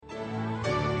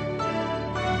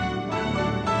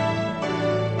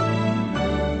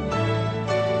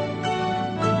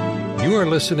You are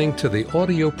listening to the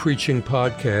audio preaching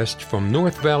podcast from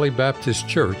North Valley Baptist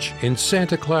Church in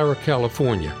Santa Clara,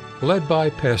 California, led by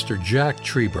Pastor Jack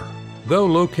Trieber. Though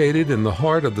located in the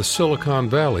heart of the Silicon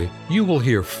Valley, you will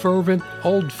hear fervent,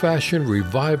 old-fashioned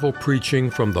revival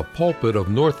preaching from the pulpit of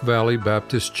North Valley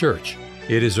Baptist Church.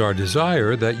 It is our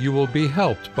desire that you will be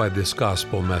helped by this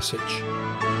gospel message.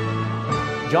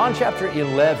 John chapter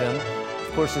 11,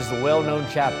 of course, is the well-known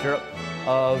chapter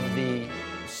of the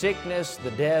sickness,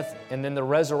 the death, and then the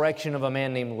resurrection of a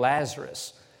man named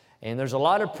Lazarus. And there's a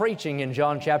lot of preaching in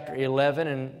John chapter 11,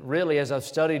 and really, as I've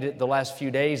studied it the last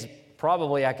few days,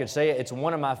 probably I could say it's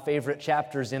one of my favorite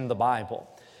chapters in the Bible.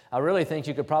 I really think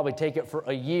you could probably take it for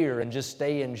a year and just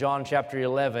stay in John chapter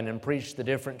 11 and preach the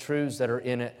different truths that are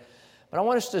in it. But I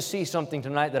want us to see something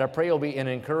tonight that I pray will be an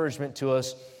encouragement to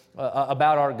us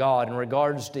about our God in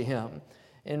regards to Him.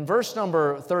 In verse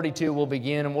number 32, we'll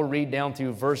begin, and we'll read down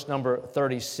through verse number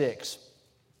 36.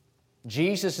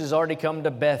 Jesus has already come to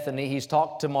Bethany. He's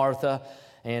talked to Martha,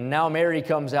 and now Mary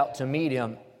comes out to meet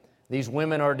Him. These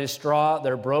women are distraught,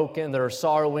 they're broken, they're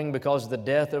sorrowing because of the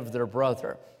death of their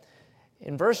brother.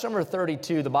 In verse number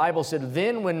 32, the Bible said,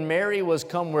 "Then when Mary was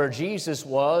come where Jesus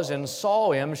was and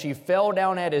saw Him, she fell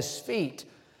down at His feet."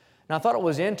 Now I thought it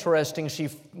was interesting, she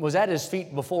was at His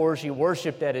feet before, she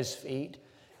worshiped at His feet.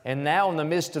 And now in the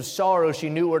midst of sorrow, she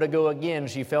knew where to go again.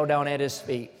 She fell down at His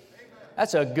feet.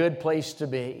 That's a good place to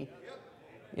be.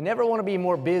 You never want to be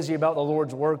more busy about the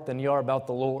Lord's work than you are about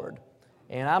the Lord.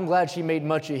 And I'm glad she made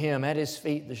much of Him. At His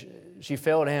feet, she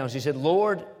fell down. She said,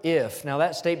 "Lord, if." Now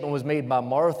that statement was made by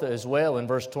Martha as well in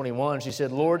verse 21. She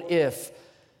said, "Lord, if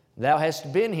Thou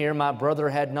hadst been here, my brother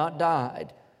had not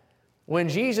died." When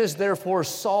Jesus therefore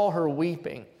saw her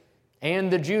weeping,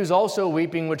 and the Jews also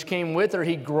weeping which came with her,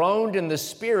 He groaned in the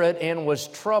spirit and was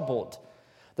troubled.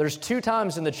 There's two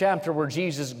times in the chapter where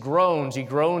Jesus groans. He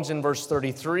groans in verse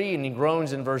 33 and He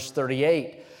groans in verse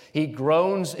 38. He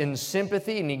groans in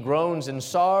sympathy and He groans in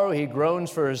sorrow. He groans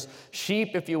for His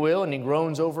sheep, if you will, and He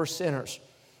groans over sinners.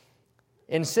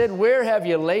 And said, "Where have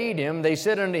you laid Him?" They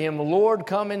said unto Him, "Lord,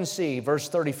 come and see." Verse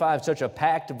 35, such a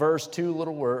packed verse, two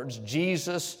little words.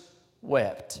 Jesus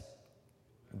wept.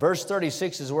 Verse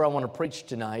 36 is where I want to preach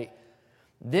tonight.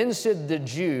 "Then said the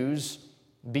Jews,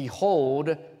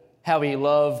 Behold, how He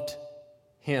loved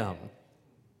Him."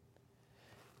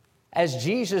 As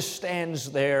Jesus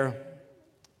stands there,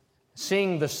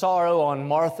 seeing the sorrow on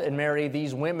Martha and Mary,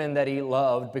 these women that He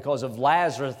loved because of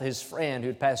Lazarus, His friend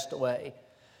who'd passed away,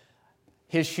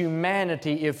 His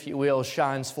humanity, if you will,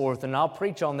 shines forth. And I'll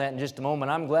preach on that in just a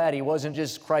moment. I'm glad He wasn't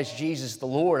just Christ Jesus the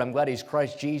Lord. I'm glad He's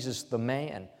Christ Jesus the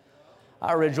man.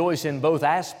 I rejoice in both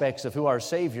aspects of who our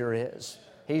Savior is.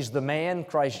 He's the man,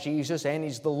 Christ Jesus, and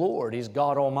He's the Lord. He's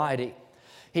God Almighty.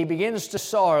 He begins to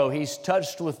sorrow. He's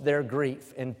touched with their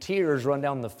grief, and tears run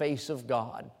down the face of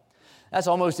God. That's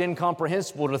almost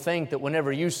incomprehensible to think that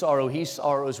whenever you sorrow, He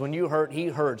sorrows. When you hurt, He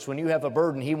hurts. When you have a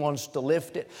burden, He wants to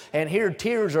lift it. And here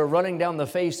tears are running down the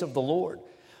face of the Lord.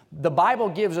 The Bible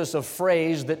gives us a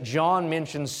phrase that John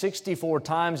mentions 64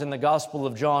 times in the Gospel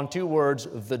of John, two words,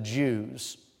 the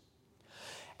Jews.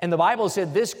 And the Bible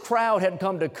said this crowd had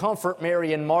come to comfort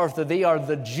Mary and Martha. They are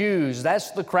the Jews.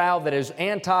 That's the crowd that is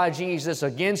anti-Jesus,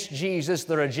 against Jesus.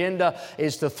 Their agenda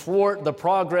is to thwart the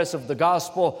progress of the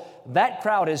gospel. That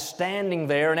crowd is standing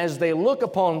there, and as they look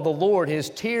upon the Lord,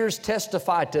 His tears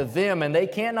testify to them, and they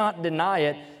cannot deny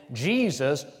it.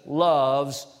 Jesus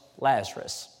loves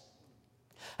Lazarus.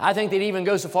 I think they'd even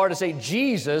go so far to say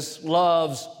Jesus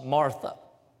loves Martha.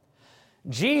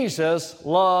 Jesus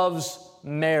loves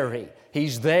Mary.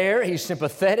 He's there, He's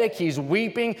sympathetic, He's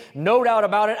weeping. No doubt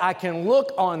about it, I can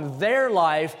look on their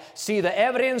life, see the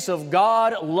evidence of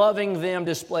God loving them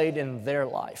displayed in their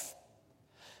life.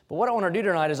 But what I want to do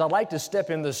tonight is I'd like to step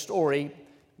in the story,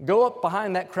 go up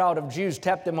behind that crowd of Jews,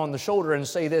 tap them on the shoulder and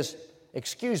say this,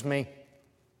 "Excuse me,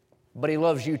 but He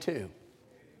loves you too."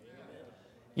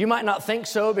 You might not think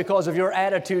so because of your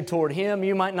attitude toward Him.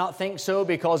 You might not think so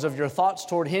because of your thoughts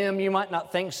toward Him. You might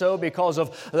not think so because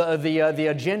of the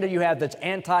agenda you have that's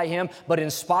anti-Him. But in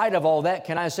spite of all that,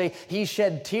 can I say, He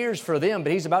shed tears for them,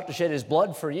 but He's about to shed His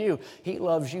blood for you. He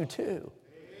loves you too.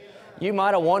 You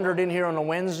might have wandered in here on a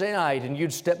Wednesday night and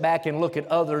you'd step back and look at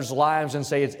others' lives and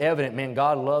say, it's evident, man,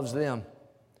 God loves them.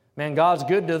 Man, God's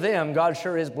good to them. God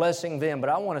sure is blessing them. But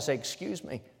I want to say, excuse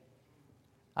me.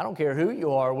 I don't care who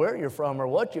you are, where you're from, or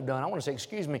what you've done. I want to say,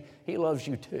 excuse me, He loves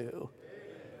you too.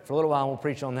 For a little while, we'll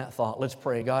preach on that thought. Let's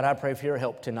pray. God, I pray for your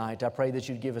help tonight. I pray that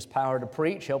you'd give us power to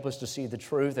preach, help us to see the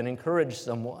truth, and encourage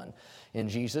someone. In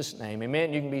Jesus' name,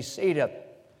 amen. You can be seated.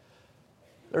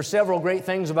 There are several great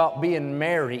things about being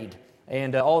married.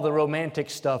 and all the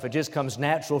romantic stuff. It just comes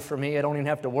natural for me. I don't even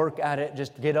have to work at it,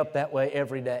 just get up that way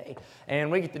every day. And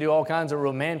we get to do all kinds of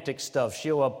romantic stuff.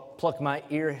 She'll pluck my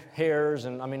ear hairs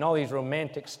and all these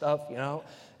romantic stuff,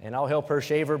 and I'll help her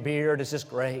shave her beard. It's just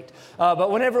great.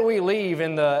 But whenever we leave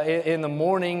in the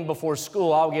morning before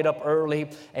school, I'll get up early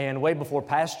and way before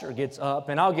Pastor gets up,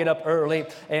 and I'll get up early.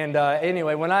 And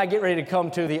anyway, when I get ready to come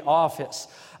to the office,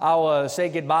 I'll say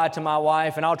goodbye to my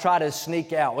wife, and I'll try to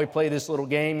sneak out. We play this little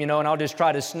game, and I'll just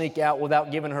try to sneak out without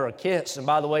giving her a kiss. And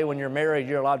by the way, when you're married,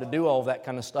 you're allowed to do all of that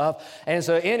kind of stuff. And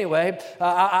so anyway,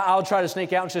 I'll try to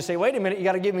sneak out and she'll say, wait a minute, you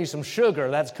got to give me some sugar.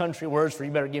 That's country words for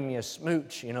you better give me a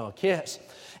smooch, a kiss.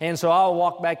 And so I'll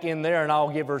walk back in there and I'll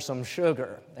give her some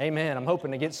sugar. Amen. I'm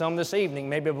hoping to get some this evening,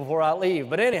 maybe before I leave.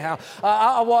 But anyhow,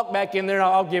 I'll walk back in there and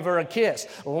I'll give her a kiss.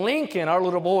 Lincoln, our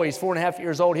little boy, he's 4.5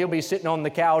 years old. He'll be sitting on the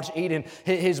couch eating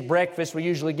his breakfast. We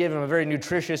usually give him a very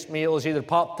nutritious meal. It's either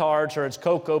Pop-Tarts or it's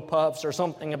Cocoa Puffs or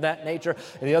something of that nature.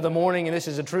 And the other morning, and this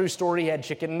is a true story, he had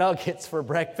chicken nuggets for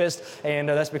breakfast. And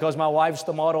that's because my wife's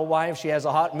the model wife. She has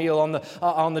a hot meal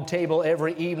on the table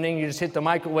every evening. You just hit the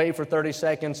microwave for 30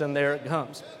 seconds and there it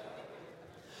comes.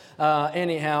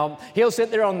 Anyhow, he'll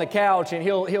sit there on the couch and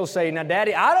he'll say, now,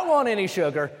 Daddy, I don't want any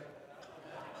sugar.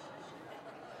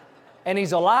 And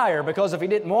he's a liar, because if he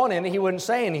didn't want any, he wouldn't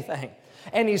say anything.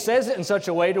 And he says it in such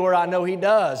a way to where I know he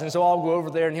does. And so I'll go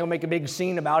over there and he'll make a big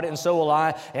scene about it, and so will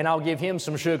I, and I'll give him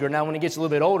some sugar. Now, when he gets a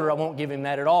little bit older, I won't give him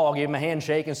that at all. I'll give him a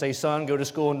handshake and say, son, go to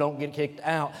school and don't get kicked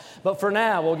out. But for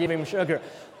now, we'll give him sugar.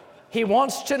 He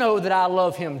wants to know that I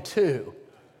love him too.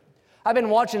 I've been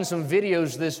watching some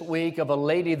videos this week of a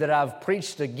lady that I've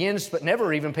preached against but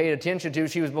never even paid attention to.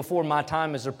 She was before my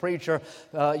time as a preacher.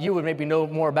 You would maybe know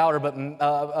more about her, but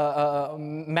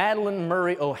Madalyn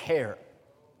Murray O'Hair.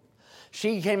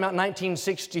 She came out in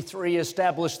 1963,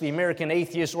 established the American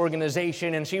Atheist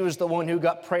Organization, and she was the one who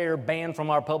got prayer banned from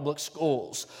our public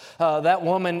schools. That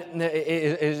woman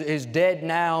is dead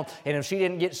now, and if she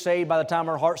didn't get saved by the time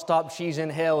her heart stopped, she's in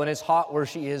hell, and it's hot where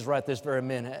she is right this very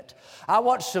minute. I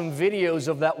watched some videos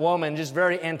of that woman, just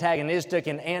very antagonistic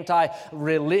and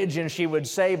anti-religion, she would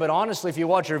say, but honestly, if you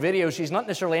watch her videos, she's not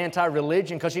necessarily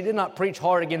anti-religion, because she did not preach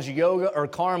hard against yoga or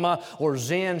karma or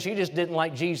Zen. She just didn't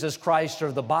like Jesus Christ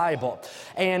or the Bible.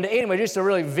 And anyway, just a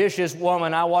really vicious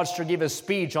woman. I watched her give a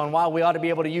speech on why we ought to be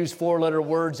able to use four-letter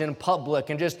words in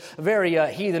public, and just a very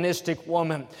heathenistic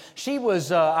woman. She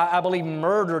was, I believe,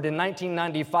 murdered in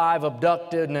 1995,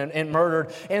 abducted and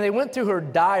murdered. And they went through her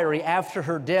diary after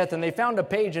her death, and they found a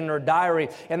page in her diary.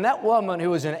 And that woman,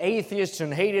 who was an atheist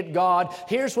and hated God,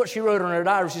 here's what she wrote in her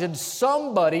diary. She said,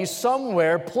 somebody,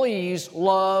 somewhere, please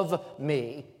love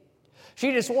me.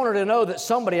 She just wanted to know that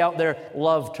somebody out there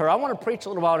loved her. I want to preach a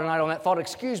little while tonight on that thought.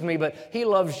 Excuse me, but He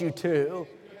loves you too.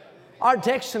 Our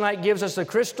text tonight gives us a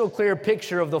crystal clear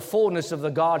picture of the fullness of the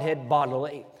Godhead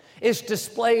bodily. It's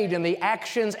displayed in the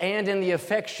actions and in the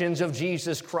affections of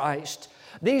Jesus Christ.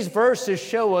 These verses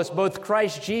show us both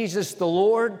Christ Jesus the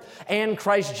Lord and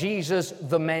Christ Jesus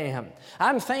the man.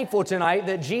 I'm thankful tonight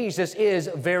that Jesus is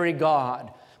very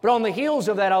God. But on the heels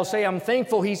of that, I'll say I'm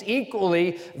thankful He's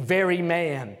equally very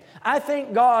man. I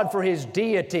thank God for His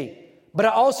deity, but I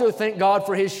also thank God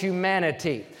for His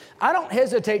humanity. I don't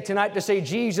hesitate tonight to say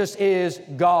Jesus is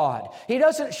God. He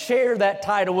doesn't share that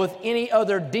title with any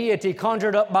other deity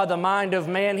conjured up by the mind of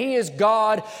man. He is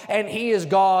God, and He is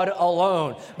God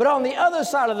alone. But on the other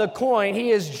side of the coin, He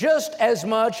is just as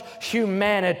much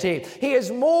humanity. He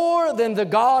is more than the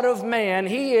God of man.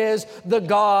 He is the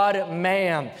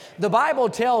God-man. The Bible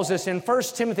tells us in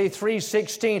 1 Timothy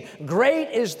 3:16,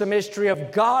 great is the mystery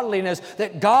of godliness,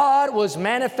 that God was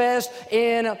manifest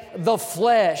in the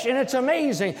flesh. And it's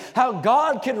amazing how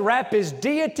God can wrap His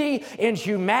deity in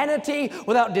humanity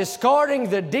without discarding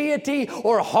the deity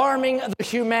or harming the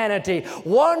humanity.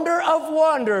 Wonder of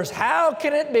wonders, how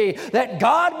can it be that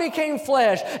God became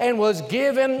flesh and was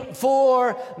given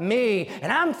for me? And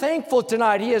I'm thankful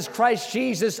tonight He is Christ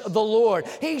Jesus the Lord.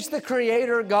 He's the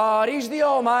Creator God. He's the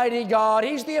Almighty God.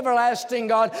 He's the everlasting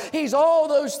God. He's all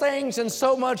those things and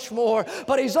so much more.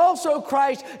 But He's also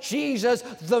Christ Jesus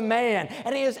the man.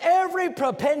 And He has every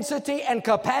propensity and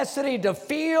capacity to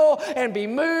feel and be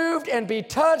moved and be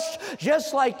touched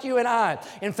just like you and I.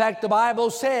 In fact, the Bible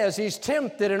says He's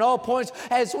tempted in all points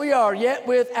as we are, yet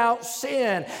without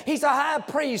sin. He's a high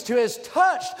priest who is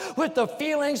touched with the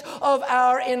feelings of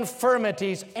our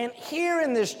infirmities. And here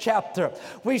in this chapter,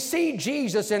 we see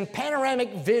Jesus in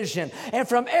panoramic vision, and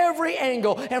from every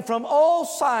angle and from all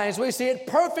sides, we see it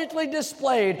perfectly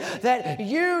displayed, that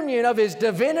union of His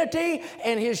divinity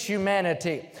and His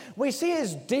humanity. We see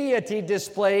His deity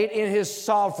displayed displayed in His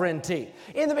sovereignty.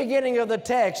 In the beginning of the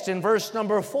text, in verse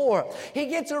number 4, He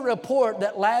gets a report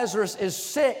that Lazarus is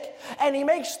sick, and He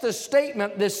makes the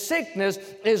statement, this sickness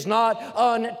is not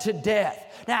unto death.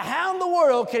 Now, how in the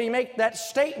world can He make that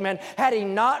statement had He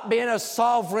not been a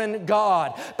sovereign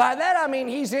God? By that I mean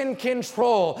He's in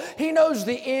control. He knows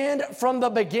the end from the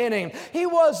beginning. He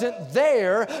wasn't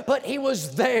there, but He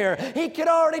was there. He could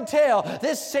already tell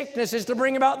this sickness is to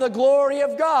bring about the glory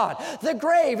of God. The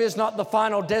grave is not the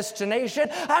final destination.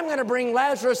 I'm going to bring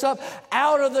Lazarus up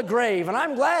out of the grave. And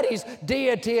I'm glad He's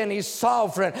deity and He's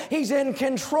sovereign. He's in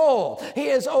control. He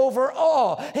is over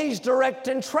all. He's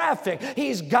directing traffic.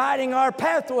 He's guiding our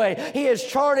pathway. He is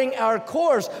charting our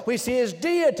course. We see His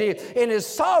deity in His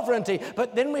sovereignty,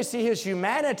 but then we see His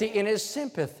humanity in His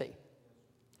sympathy.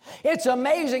 It's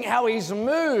amazing how He's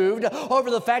moved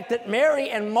over the fact that Mary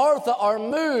and Martha are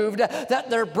moved that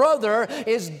their brother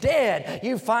is dead.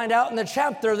 You find out in the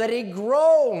chapter that He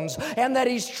groans and that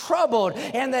He's troubled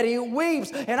and that He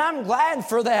weeps, and I'm glad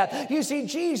for that. You see,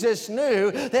 Jesus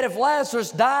knew that if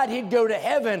Lazarus died, he'd go to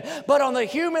heaven, but on the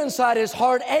human side, His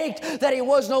heart ached that he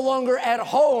was no longer at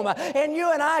home, and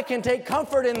you and I can take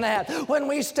comfort in that. When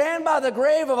we stand by the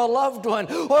grave of a loved one,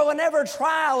 or whenever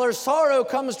trial or sorrow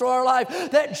comes to our life,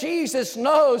 that Jesus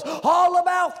knows all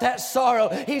about that sorrow.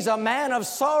 He's a man of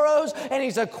sorrows and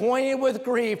He's acquainted with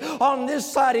grief. On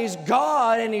this side He's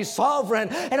God and He's sovereign,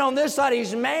 and on this side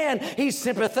He's man, He's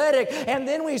sympathetic. And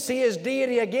then we see His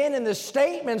deity again in the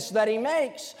statements that He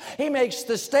makes. He makes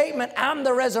the statement, I'm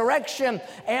the resurrection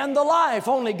and the life.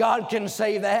 Only God can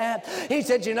say that. He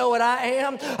said, you know what I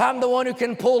am? I'm the one who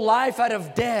can pull life out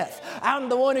of death. I'm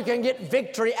the one who can get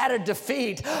victory out of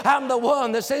defeat. I'm the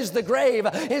one that says the grave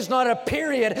is not a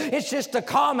period, it's just a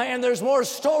comma, and there's more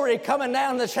story coming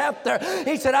down the chapter.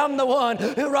 He said, I'm the one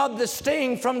who robbed the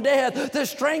sting from death, the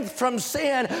strength from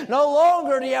sin. No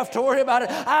longer do you have to worry about it.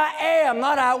 I am,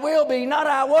 not I will be, not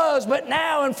I was, but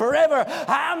now and forever.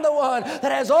 I'm the one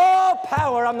that has all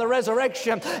power. I'm the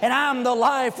resurrection, and I'm the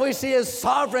life. We see His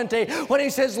sovereignty when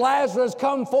He says, Lazarus,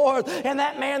 come forth, and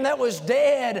that man that was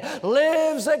dead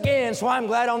lives again. So I'm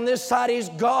glad on this side He's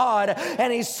God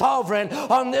and He's sovereign.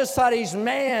 On this side He's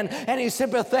man and He's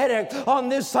sympathetic. On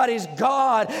this side He's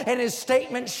God and His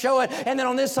statements show it. And then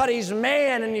on this side He's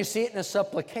man, and you see it in a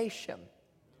supplication.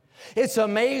 It's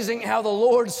amazing how the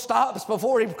Lord stops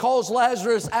before He calls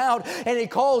Lazarus out, and He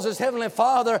calls His Heavenly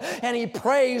Father, and He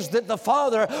prays that the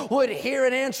Father would hear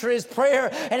and answer his prayer.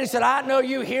 And He said, I know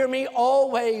you hear me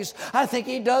always. I think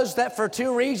He does that for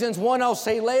two reasons. One I'll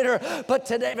say later, but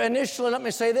today, initially, let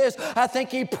me say this. I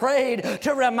think He prayed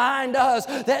to remind us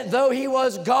that though He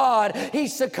was God, He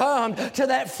succumbed to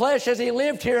that flesh as He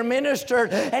lived here,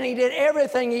 ministered, and He did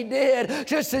everything He did,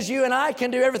 just as you and I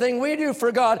can do everything we do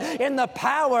for God in the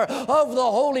power of the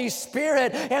Holy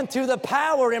Spirit and through the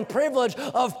power and privilege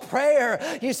of prayer.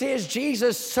 You see, as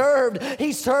Jesus served,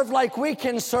 He served like we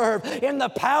can serve in the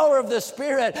power of the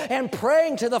Spirit and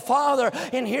praying to the Father.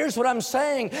 And here's what I'm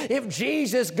saying. If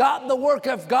Jesus got the work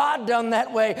of God done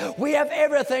that way, we have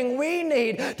everything we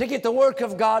need to get the work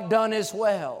of God done as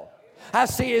well. I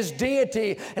see His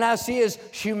deity and I see His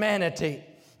humanity.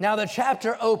 Now the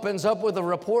chapter opens up with a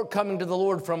report coming to the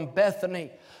Lord from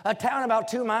Bethany, a town about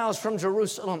 2 miles from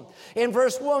Jerusalem. In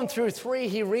verse 1 through 3,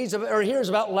 he hears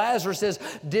about Lazarus'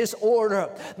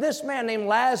 disorder. This man named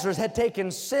Lazarus had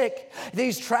taken sick.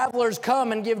 These travelers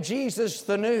come and give Jesus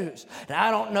the news. Now,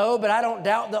 I don't know, but I don't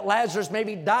doubt that Lazarus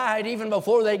maybe died even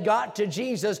before they got to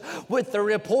Jesus with the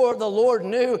report. The Lord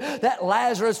knew that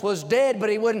Lazarus was dead,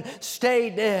 but He wouldn't stay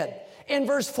dead. In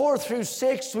verse 4 through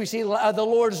 6, we see the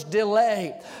Lord's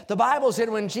delay. The Bible said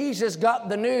when Jesus got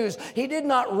the news, He did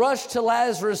not rush to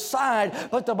Lazarus' side,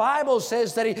 but the Bible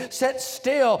says that He sat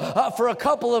still for a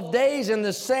couple of days in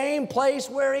the same place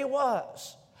where He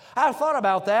was. I thought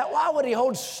about that. Why would He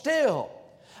hold still?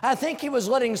 I think He was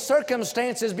letting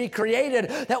circumstances be created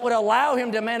that would allow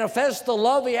Him to manifest the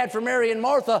love He had for Mary and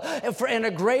Martha in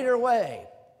a greater way.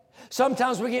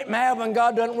 Sometimes we get mad when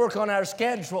God doesn't work on our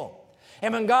schedule.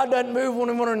 And when God doesn't move when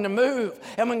we want Him to move.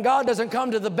 And when God doesn't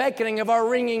come to the beckoning of our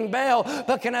ringing bell.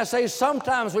 But can I say,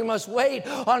 sometimes we must wait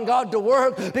on God to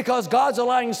work because God's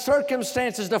allowing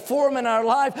circumstances to form in our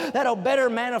life that'll better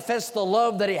manifest the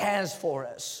love that He has for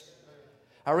us.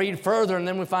 I read further, and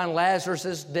then we find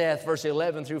Lazarus' death, verse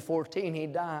 11 through 14, he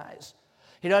dies.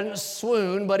 He doesn't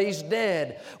swoon, but he's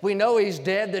dead. We know he's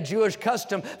dead. The Jewish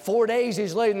custom, 4 days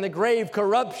he's laid in the grave.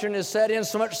 Corruption is set in,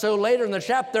 so much so later in the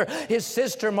chapter, his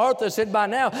sister Martha said by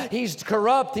now, he's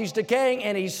corrupt, he's decaying,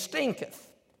 and he stinketh.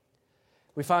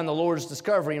 We find the Lord's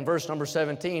discovery in verse number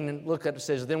 17, and look at it, it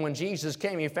says, then when Jesus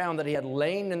came, He found that he had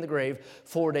lain in the grave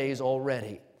 4 days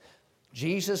already.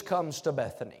 Jesus comes to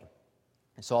Bethany.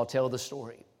 And so I'll tell the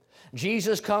story.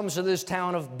 Jesus comes to this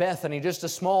town of Bethany, just a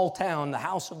small town, the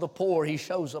house of the poor. He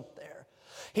shows up there.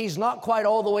 He's not quite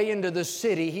all the way into the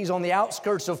city. He's on the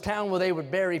outskirts of town where they would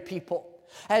bury people.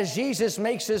 As Jesus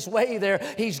makes his way there,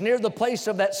 he's near the place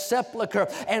of that sepulcher,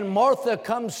 and Martha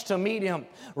comes to meet him.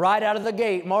 Right out of the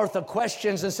gate, Martha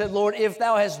questions and said, Lord, if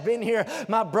thou hast been here,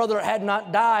 my brother had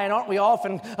not died. And aren't we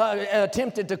often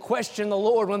tempted to question the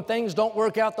Lord when things don't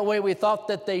work out the way we thought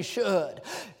that they should?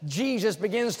 Jesus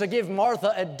begins to give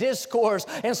Martha a discourse,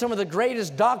 and some of the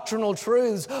greatest doctrinal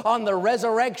truths on the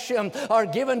resurrection are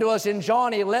given to us in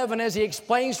John 11 as he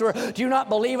explains to her, do you not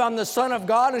believe I'm the Son of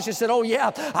God? And she said, oh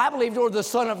yeah, I believe you're the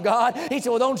Son of God. He said,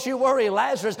 well, don't you worry,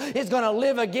 Lazarus is going to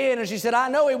live again. And she said, I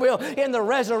know he will in the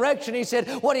resurrection. He said,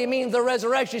 what do you mean the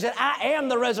resurrection? He said, I am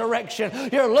the resurrection.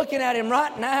 You're looking at him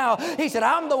right now. He said,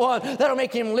 I'm the one that'll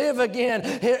make him live again.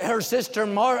 Her sister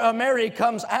Mary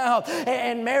comes out,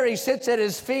 and Mary sits at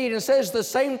his feet and says the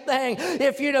same thing.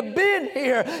 If you'd have been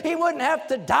here, he wouldn't have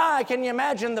to die. Can you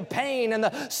imagine the pain and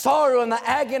the sorrow and the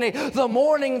agony, the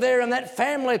mourning there in that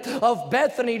family of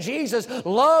Bethany? Jesus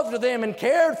loved them and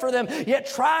cared for them, yet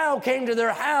trial came to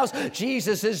their house.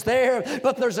 Jesus is there,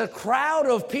 but there's a crowd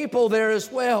of people there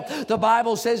as well. The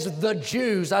Bible says the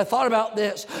Jews. I thought about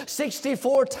this.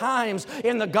 64 times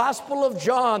in the Gospel of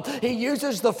John, he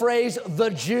uses the phrase the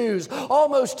Jews,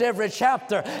 almost every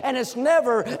chapter, and it's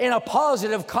never in a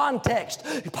positive context.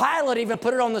 Pilate even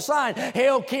put it on the sign,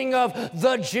 Hail King of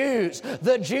the Jews.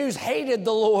 The Jews hated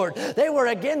the Lord. They were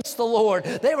against the Lord.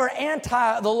 They were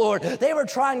anti the Lord. They were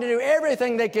trying to do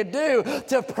everything they could do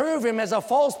to prove him as a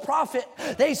false prophet.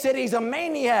 They said he's a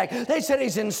maniac. They said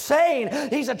he's insane.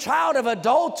 He's a child of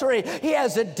adultery. He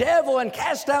has a devil and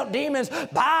cast out demons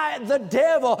by the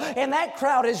devil. And that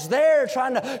crowd is there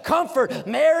trying to comfort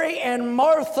Mary and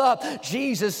Martha.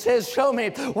 Jesus says, show me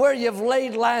where you've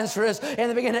laid Lazarus.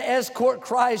 And they begin to escort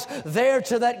Christ there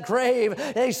to that grave.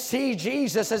 They see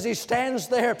Jesus as he stands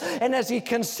there, and as he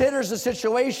considers the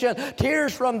situation,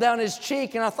 tears run down his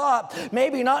cheek. And I thought,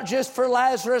 maybe not just for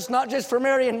Lazarus, not just for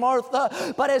Mary and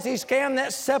Martha, but as he scanned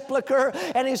that sepulcher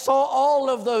and he saw all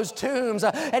of those tombs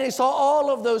and he saw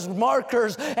all of those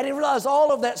markers, and he realized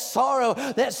all of that sorrow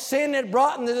that sin had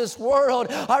brought into this world,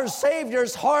 our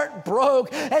Savior's heart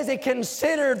broke as he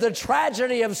considered the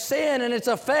tragedy of sin and its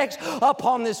effects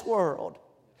upon this world.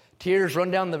 Tears run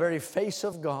down the very face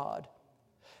of God.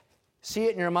 See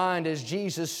it in your mind as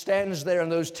Jesus stands there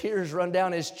and those tears run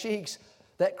down his cheeks.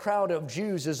 That crowd of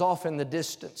Jews is off in the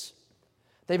distance.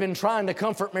 They've been trying to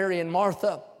comfort Mary and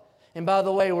Martha. And by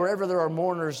the way, wherever there are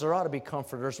mourners, there ought to be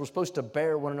comforters. We're supposed to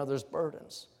bear one another's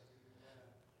burdens.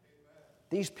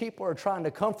 These people are trying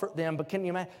to comfort them, but can you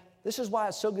imagine? This is why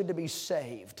it's so good to be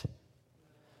saved.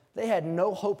 They had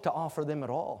no hope to offer them at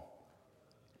all.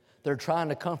 They're trying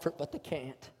to comfort, but they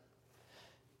can't.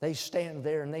 They stand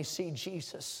there and they see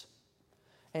Jesus.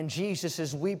 And Jesus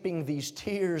is weeping these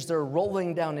tears. They're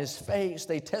rolling down his face.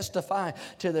 They testify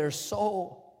to their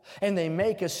soul. And they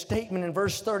make a statement in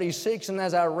verse 36, and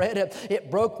as I read it, it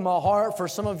broke my heart for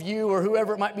some of you or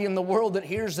whoever it might be in the world that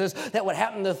hears this, that would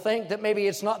happen to think that maybe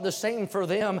it's not the same for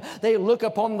them. They look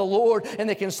upon the Lord and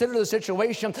they consider the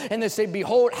situation and they say,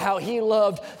 behold how he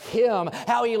loved him,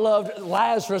 how he loved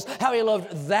Lazarus, how he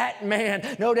loved that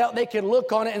man. No doubt they could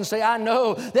look on it and say, I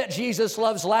know that Jesus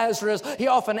loves Lazarus. He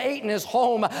often ate in his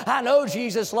home. I know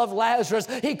Jesus loved Lazarus.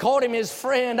 He called him his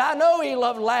friend. I know he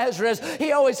loved Lazarus.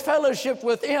 He always fellowshiped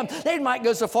with him. They might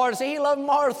go so far to say he loved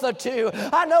Martha too.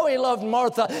 I know he loved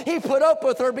Martha. He put up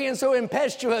with her being so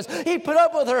impetuous. He put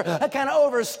up with her kind of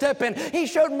overstepping. He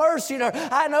showed mercy to her.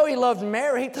 I know he loved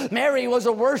Mary. Mary was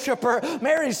a worshiper.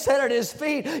 Mary sat at his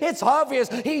feet. It's obvious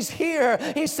he's here.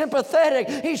 He's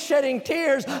sympathetic. He's shedding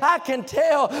tears. I can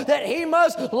tell that he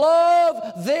must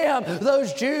love them.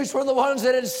 Those Jews were the ones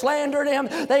that had slandered him.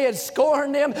 They had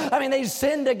scorned him. I mean, they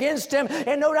sinned against him.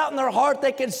 And no doubt in their heart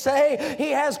they could say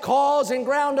he has cause and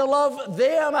ground to love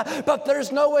them, but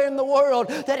there's no way in the world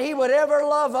that he would ever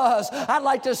love us. I'd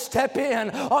like to step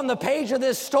in on the page of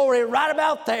this story right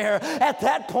about there at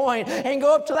that point and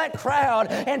go up to that crowd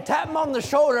and tap them on the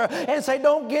shoulder and say,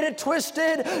 don't get it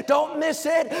twisted, don't miss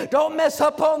it, don't mess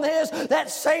up on this. That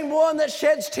same one that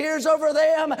sheds tears over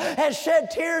them has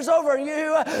shed tears over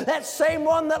you. That same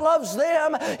one that loves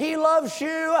them, he loves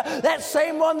you. That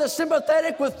same one that's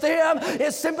sympathetic with them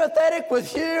is sympathetic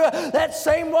with you. That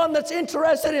same one that's interested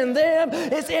interested in them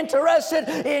is interested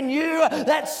in you.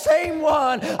 That same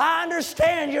one. I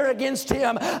understand you're against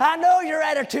him. I know your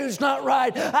attitude's not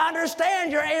right. I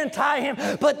understand you're anti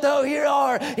him. But though you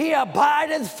are, he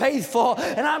abideth faithful.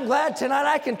 And I'm glad tonight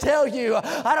I can tell you,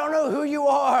 I don't know who you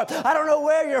are. I don't know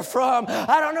where you're from.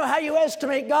 I don't know how you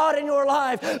estimate God in your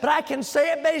life. But I can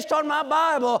say it based on my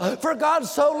Bible. For God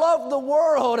so loved the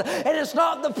world. And it's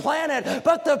not the planet,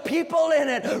 but the people in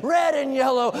it. Red and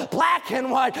yellow, black and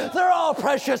white. They're all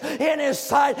precious in his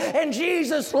sight. And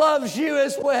Jesus loves you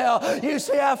as well. You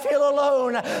say, I feel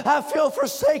alone. I feel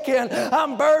forsaken.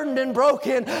 I'm burdened and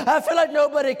broken. I feel like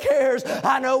nobody cares.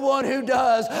 I know one who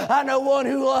does. I know one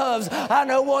who loves. I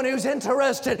know one who's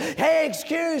interested. Hey,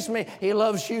 excuse me. He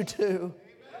loves you too.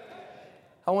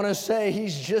 I want to say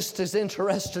he's just as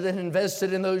interested and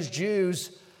invested in those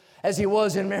Jews as he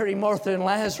was in Mary, Martha, and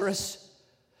Lazarus.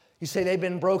 You say they've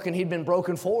been broken. He'd been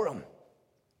broken for them.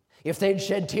 If they'd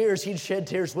shed tears, he'd shed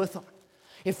tears with them.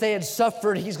 If they had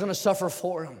suffered, he's going to suffer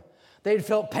for them. They'd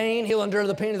felt pain. He'll endure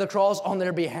the pain of the cross on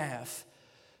their behalf.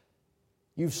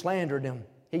 You've slandered him.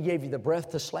 He gave you the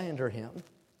breath to slander him.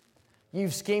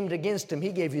 You've schemed against him.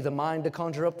 He gave you the mind to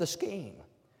conjure up the scheme.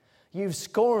 You've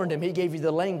scorned him. He gave you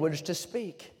the language to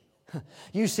speak.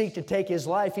 You seek to take his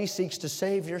life. He seeks to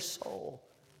save your soul.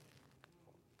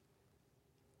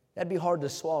 That'd be hard to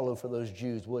swallow for those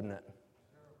Jews, wouldn't it?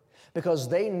 Because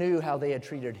they knew how they had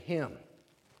treated him.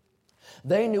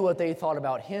 They knew what they thought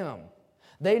about him.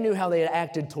 They knew how they had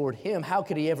acted toward him. How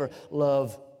could he ever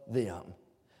love them?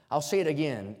 I'll say it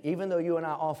again. Even though you and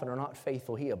I often are not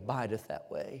faithful, he abideth that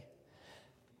way.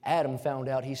 Adam found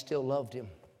out he still loved him.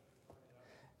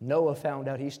 Noah found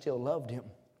out he still loved him.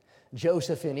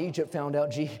 Joseph in Egypt found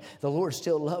out the Lord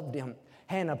still loved him.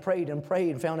 Hannah prayed and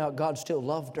found out God still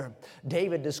loved her.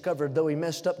 David discovered though he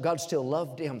messed up, God still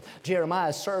loved him.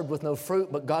 Jeremiah served with no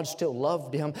fruit, but God still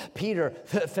loved him. Peter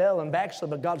fell and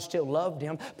backslid, but God still loved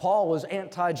him. Paul was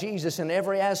anti-Jesus in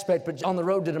every aspect, but on the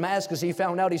road to Damascus, he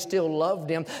found out he still loved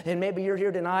him. And maybe you're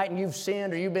here tonight and you've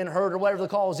sinned or you've been hurt or whatever the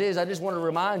cause is. I just want to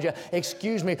remind you,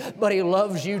 excuse me, but he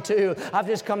loves you too. I've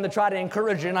just come to try to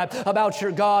encourage you tonight about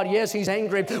your God. Yes, he's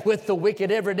angry with the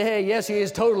wicked every day. Yes, he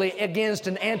is totally against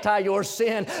and anti your sin.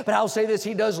 But I'll say this,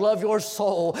 he does love your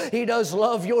soul. He does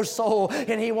love your soul,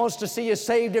 and he wants to see you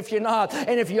saved if you're not.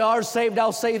 And if you are saved,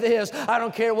 I'll say this, I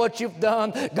don't care what you've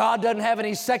done. God doesn't have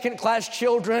any second-class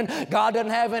children. God doesn't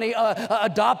have any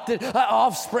adopted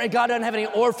offspring. God doesn't have any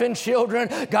orphan children.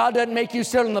 God doesn't make you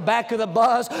sit on the back of the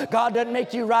bus. God doesn't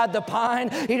make you ride the pine.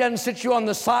 He doesn't sit you on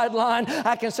the sideline.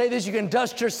 I can say this, you can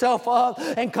dust yourself up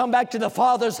and come back to the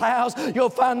Father's house. You'll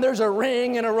find there's a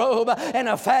ring and a robe and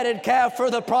a fatted calf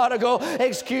for the prodigal.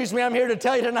 Excuse me, I'm here to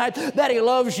tell you tonight that he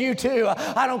loves you too.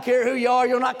 I don't care who you are,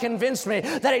 you'll not convince me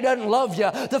that he doesn't love you.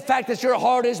 The fact that your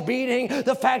heart is beating,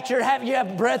 the fact you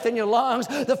have breath in your lungs,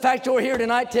 the fact you're here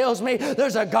tonight tells me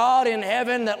there's a God in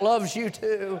heaven that loves you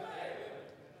too.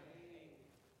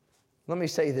 Let me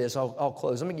say this, I'll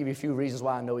close. Let me give you a few reasons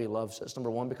why I know he loves us. Number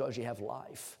one, because you have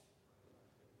life.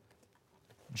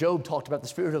 Job talked about the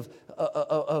Spirit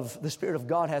of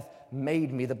God hath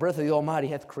made me. The breath of the Almighty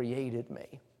hath created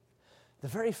me. The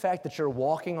very fact that you're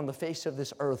walking on the face of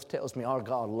this earth tells me our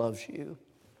God loves you.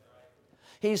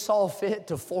 He saw fit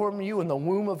to form you in the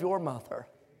womb of your mother.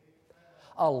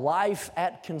 A life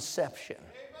at conception.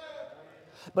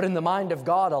 But in the mind of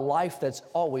God, a life that's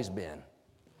always been.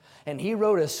 And he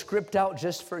wrote a script out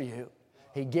just for you.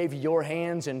 He gave you your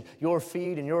hands and your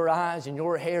feet and your eyes and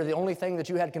your hair. The only thing that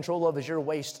you had control of is your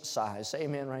waist size. Say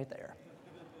amen right there.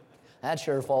 That's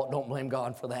your fault. Don't blame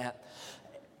God for that.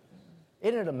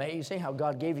 Isn't it amazing how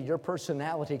God gave you your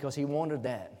personality because he wanted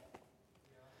that?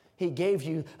 He gave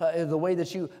you the way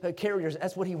that you carry yourself.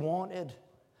 That's what he wanted.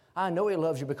 I know he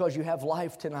loves you because you have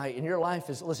life tonight. And your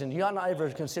life is, listen, you ought not ever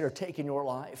consider taking your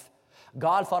life.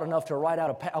 God thought enough to write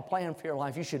out a plan for your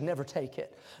life. You should never take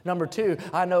it. Number two,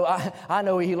 I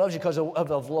know he loves you because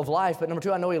of life. But number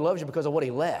two, I know he loves you because of what he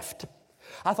left.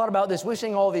 I thought about this. We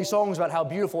sing all these songs about how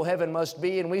beautiful heaven must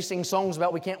be, and we sing songs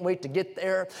about we can't wait to get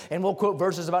there, and we'll quote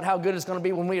verses about how good it's going to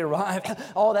be when we arrive.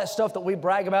 All that stuff that we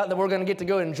brag about that we're going to get to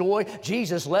go enjoy,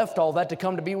 Jesus left all that to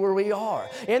come to be where we are.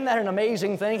 Isn't that an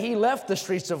amazing thing? He left the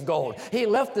streets of gold. He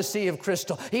left the sea of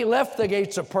crystal. He left the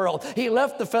gates of pearl. He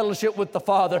left the fellowship with the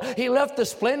Father. He left the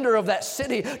splendor of that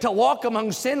city to walk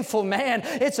among sinful man.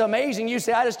 It's amazing. You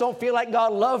say, I just don't feel like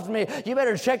God loved me. You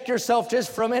better check yourself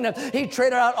just for a minute. He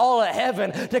traded out all of heaven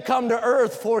heaven to come to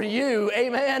earth for you.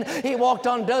 Amen. He walked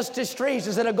on dusty streets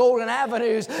instead of golden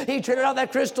avenues. He traded out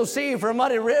that crystal sea for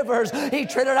muddy rivers. He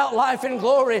traded out life and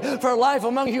glory for life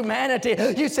among humanity.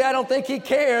 You say, I don't think He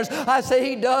cares. I say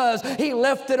He does. He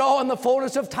left it all in the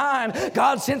fullness of time.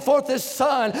 God sent forth His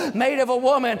Son, made of a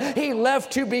woman. He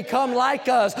left to become like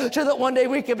us so that one day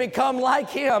we could become like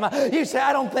Him. You say,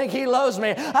 I don't think He loves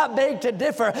me. I beg to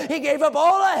differ. He gave up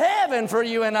all of heaven for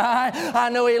you and I. I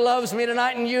know He loves me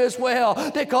tonight and you as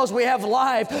well, because we have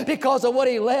life, because of what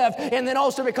He left, and then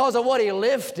also because of what He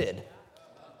lifted.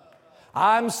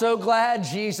 I'm so glad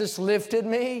Jesus lifted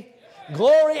me.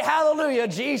 Glory, hallelujah,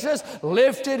 Jesus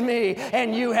lifted me,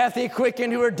 and you hath He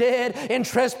quickened who are dead in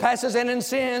trespasses and in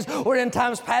sins, where in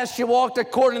times past you walked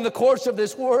according to the course of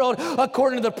this world,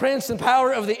 according to the prince and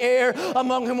power of the air,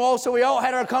 among whom also we all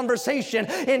had our conversation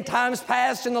in times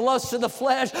past in the lusts of the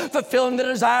flesh, fulfilling the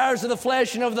desires of the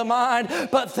flesh and of the mind.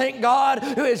 But thank God,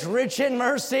 who is rich in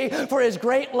mercy, for His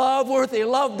great love, wherewith He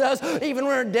loved us, even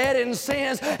when we were dead in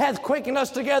sins, hath quickened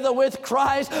us together with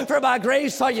Christ. For by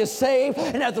grace are you saved,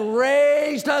 and hath raised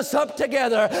us up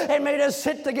together and made us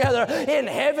sit together in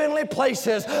heavenly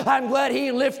places. I'm glad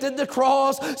He lifted the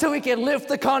cross so He can lift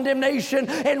the condemnation,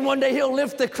 and one day He'll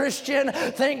lift the Christian.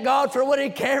 Thank God for what He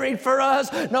carried for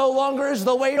us. No longer is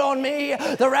the weight on me.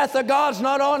 The wrath of God's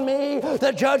not on me.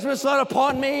 The judgment's not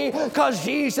upon me, because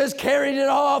Jesus carried it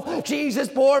off. Jesus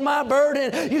bore my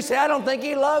burden. You say, I don't think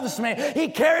He loves me. He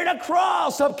carried a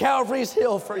cross up Calvary's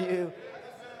hill for you.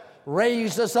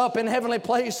 Raised us up in heavenly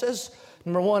places.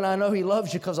 Number one, I know He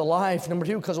loves you because of life. Number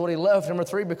two, because of what He left. Number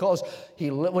three, because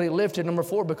what He lifted. Number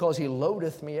four, because He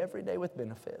loadeth me every day with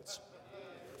benefits.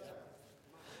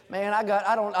 Man,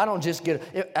 I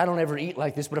don't ever eat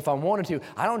like this, but if I wanted to,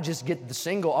 I don't just get the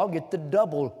single, I'll get the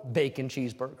double bacon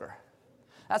cheeseburger.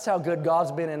 That's how good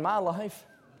God's been in my life.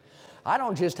 I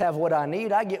don't just have what I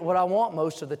need, I get what I want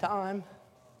most of the time.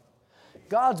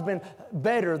 God's been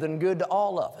better than good to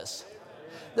all of us.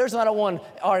 There's not a one,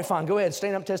 all right, fine, go ahead,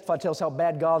 stand up, testify, tell us how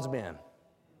bad God's been.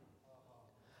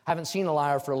 I haven't seen a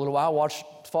liar for a little while. I watched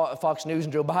Fox News,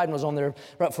 and Joe Biden was on there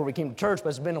right before we came to church, but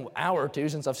it's been an hour or two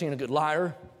since I've seen a good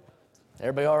liar.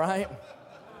 Everybody all right?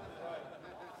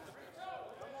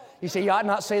 You say, you ought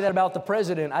not say that about the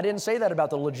president. I didn't say that about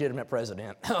the legitimate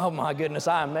president. Oh my goodness,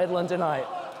 I am meddling tonight.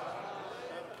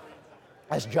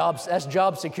 That's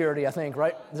job security, I think,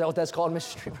 right? Is that what that's called,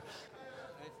 Mr. Streamer?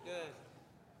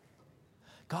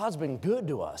 God's been good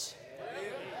to us.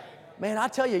 Man, I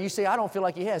tell you, you say, I don't feel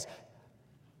like He has.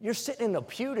 You're sitting in a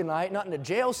pew tonight, not in a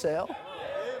jail cell.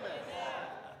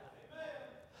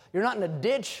 You're not in a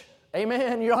ditch.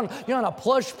 Amen. You're on a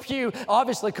plush pew,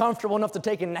 obviously comfortable enough to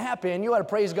take a nap in. You ought to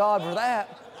praise God for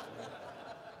that.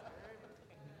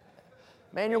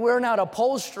 Man, you're wearing out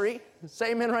upholstery.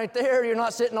 Same in right there. You're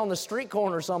not sitting on the street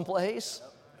corner someplace.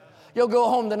 You'll go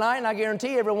home tonight, and I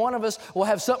guarantee every one of us will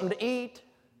have something to eat.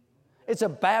 It's a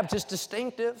Baptist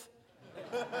distinctive.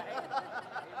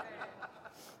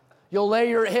 You'll lay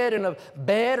your head in a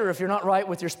bed, or if you're not right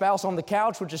with your spouse, on the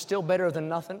couch, which is still better than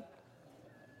nothing.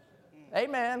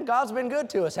 Amen. God's been good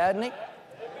to us, hasn't He?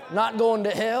 Not going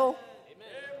to hell.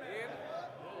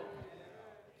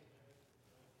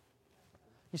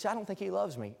 You say, I don't think He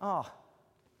loves me.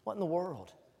 What in the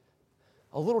world?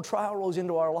 A little trial rolls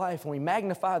into our life, and we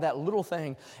magnify that little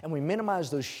thing, and we minimize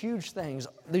those huge things,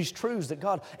 these truths that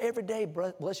God every day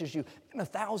blesses you in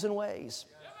 1,000 ways.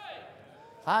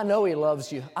 I know He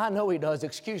loves you. I know He does.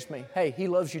 Excuse me. Hey, He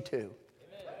loves you too.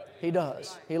 He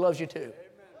does. He loves you too.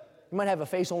 You might have a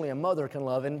face only a mother can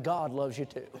love, and God loves you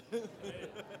too.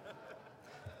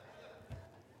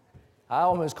 I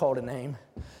almost called a name.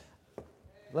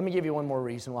 Let me give you one more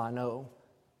reason why I know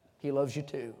He loves you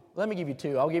too. Let me give you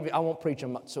two. I won't preach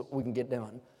them so we can get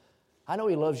done. I know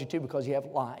He loves you too because you have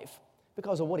life,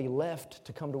 because of what He left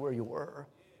to come to where you were,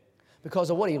 because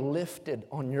of what He lifted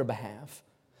on your behalf,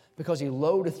 because He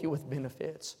loadeth you with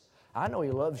benefits. I know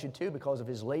He loves you too because of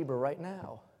His labor right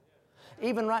now.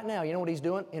 Even right now, you know what He's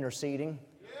doing? Interceding.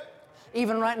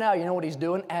 Even right now, you know what He's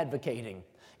doing? Advocating.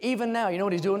 Even now, you know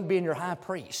what He's doing? Being your high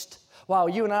priest. While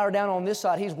you and I are down on this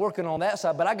side, He's working on that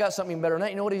side, but I got something better than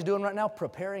that. You know what He's doing right now?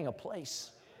 Preparing a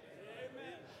place.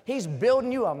 Amen. He's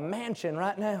building you a mansion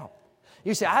right now.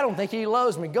 You say, I don't think He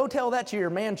loves me. Go tell that to your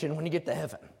mansion when you get to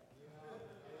heaven.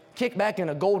 Kick back in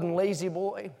a golden lazy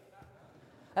boy.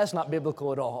 That's not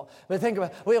biblical at all. But think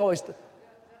about, we're going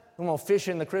to fish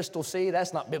in the crystal sea.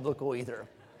 That's not biblical either.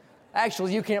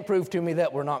 Actually, you can't prove to me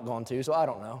that we're not going to, so I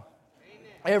don't know.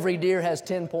 Every deer has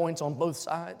 10 points on both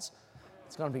sides.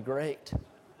 It's going to be great.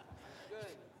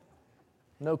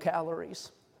 No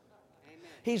calories.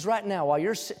 He's right now, while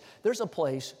there's a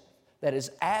place that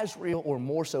is as real or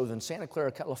more so than Santa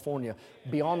Clara, California,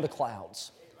 beyond the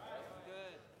clouds.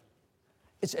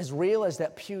 It's as real as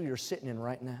that pew you're sitting in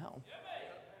right now.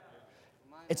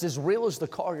 It's as real as the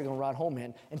car you're going to ride home in.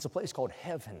 And it's a place called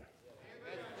heaven.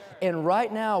 And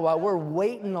right now, while we're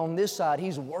waiting on this side,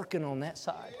 He's working on that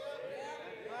side.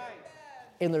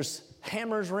 And there's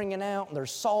hammers ringing out, and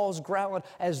there's saws growling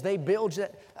as they build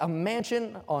a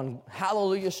mansion on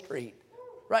Hallelujah Street.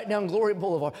 Right down Glory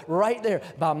Boulevard, right there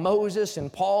by Moses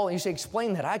and Paul. And you say,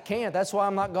 explain that. I can't. That's why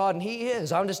I'm not God and He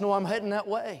is. I just know I'm heading that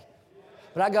way.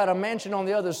 But I got a mansion on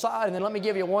the other side. And then let me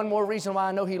give you one more reason why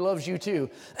I know He loves you too.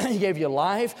 He gave you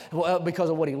life because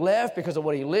of what He left, because of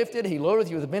what He lifted. He loaded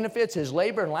you with the benefits, His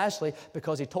labor. And lastly,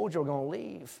 because He told you we're going to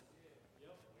leave.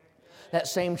 That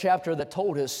same chapter that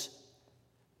told us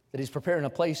that He's preparing a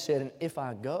place said, and if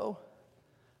I go,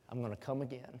 I'm going to come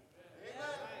again.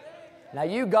 Now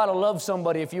you got to love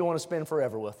somebody if you want to spend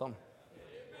forever with them.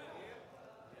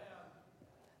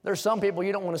 There's some people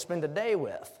you don't want to spend a day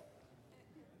with,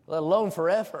 let alone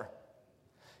forever.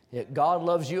 Yet God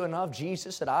loves you enough.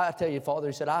 Jesus said, I tell you, Father,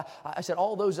 He said, I said,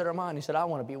 all those that are mine, He said, I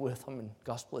want to be with them in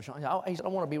Gospel of John. He said, I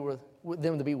want to be with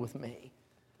them to be with me.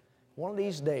 One of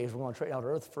these days, we're going to trade out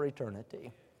earth for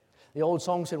eternity. The old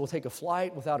song said, we'll take a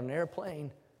flight without an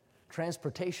airplane,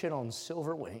 transportation on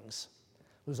silver wings.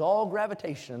 Lose all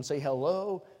gravitation and say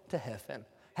hello to heaven.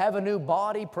 Have a new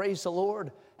body, praise the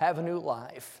Lord. Have a new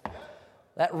life.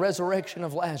 That resurrection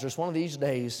of Lazarus, one of these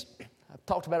days, I've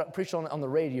talked about it, preached on the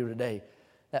radio today.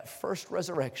 That first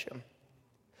resurrection,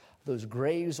 those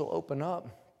graves will open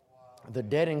up. The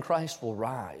dead in Christ will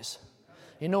rise.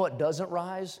 You know what doesn't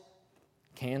rise?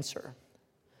 Cancer,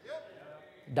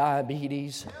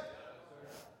 diabetes,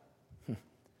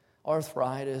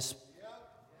 arthritis.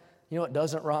 You know what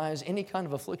doesn't rise? Any kind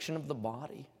of affliction of the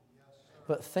body.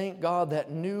 But thank God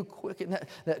that new, quickened,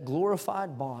 that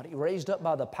glorified body raised up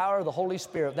by the power of the Holy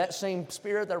Spirit, that same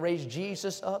Spirit that raised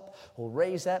Jesus up will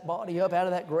raise that body up out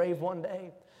of that grave one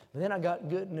day. But then I got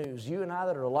good news. You and I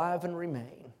that are alive and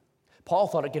remain. Paul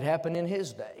thought it could happen in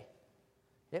his day.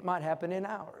 It might happen in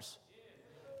ours.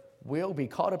 We'll be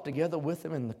caught up together with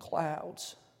Him in the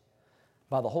clouds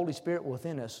by the Holy Spirit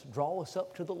within us. Draw us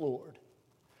up to the Lord.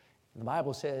 The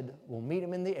Bible said we'll meet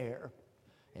Him in the air,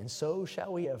 and so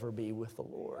shall we ever be with the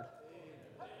Lord.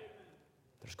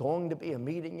 There's going to be a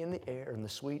meeting in the air in the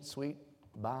sweet, sweet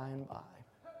by and by.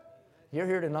 You're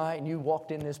here tonight and you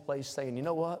walked in this place saying, you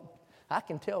know what? I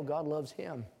can tell God loves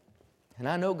him. And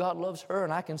I know God loves her,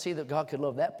 and I can see that God could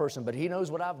love that person, but He knows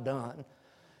what I've done.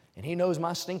 And He knows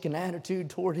my stinking attitude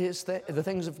toward the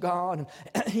things of God.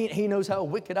 And he knows how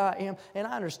wicked I am, and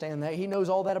I understand that. He knows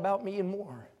all that about me and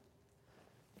more.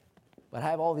 But I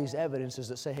have all these evidences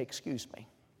that say, hey, excuse me.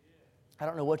 I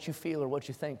don't know what you feel or what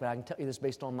you think, but I can tell you this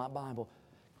based on my Bible.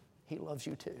 He loves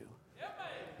you too.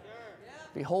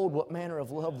 Behold, what manner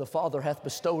of love the Father hath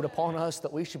bestowed upon us,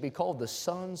 that we should be called the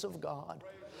sons of God.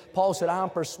 Paul said, I am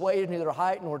persuaded neither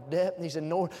height nor depth, and he said,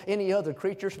 nor any other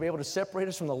creature should be able to separate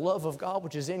us from the love of God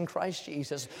which is in Christ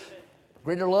Jesus.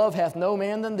 Greater love hath no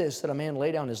man than this, that a man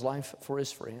lay down his life for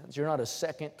his friends. You're not a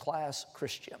second-class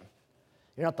Christian.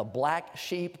 You're not the black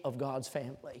sheep of God's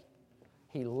family.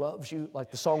 He loves you,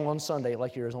 like the song on Sunday,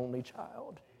 like you're His only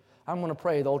child. I'm going to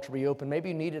pray the altar be open. Maybe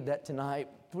you needed that tonight.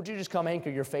 Would you just come anchor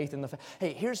your faith in the faith?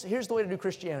 Hey, here's the way to do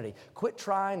Christianity. Quit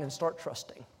trying and start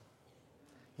trusting.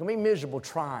 You'll be miserable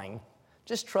trying.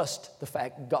 Just trust the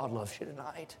fact God loves you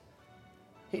tonight.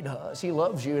 He does. He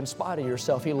loves you in spite of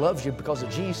yourself. He loves you because of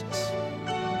Jesus.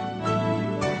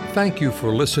 Thank you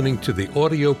for listening to the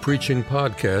audio preaching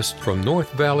podcast from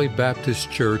North Valley Baptist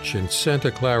Church in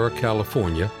Santa Clara,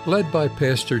 California, led by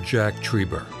Pastor Jack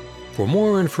Trieber. For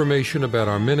more information about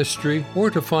our ministry or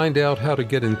to find out how to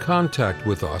get in contact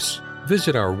with us,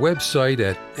 visit our website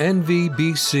at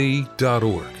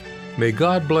nvbc.org. May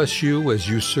God bless you as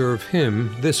you serve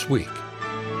Him this week.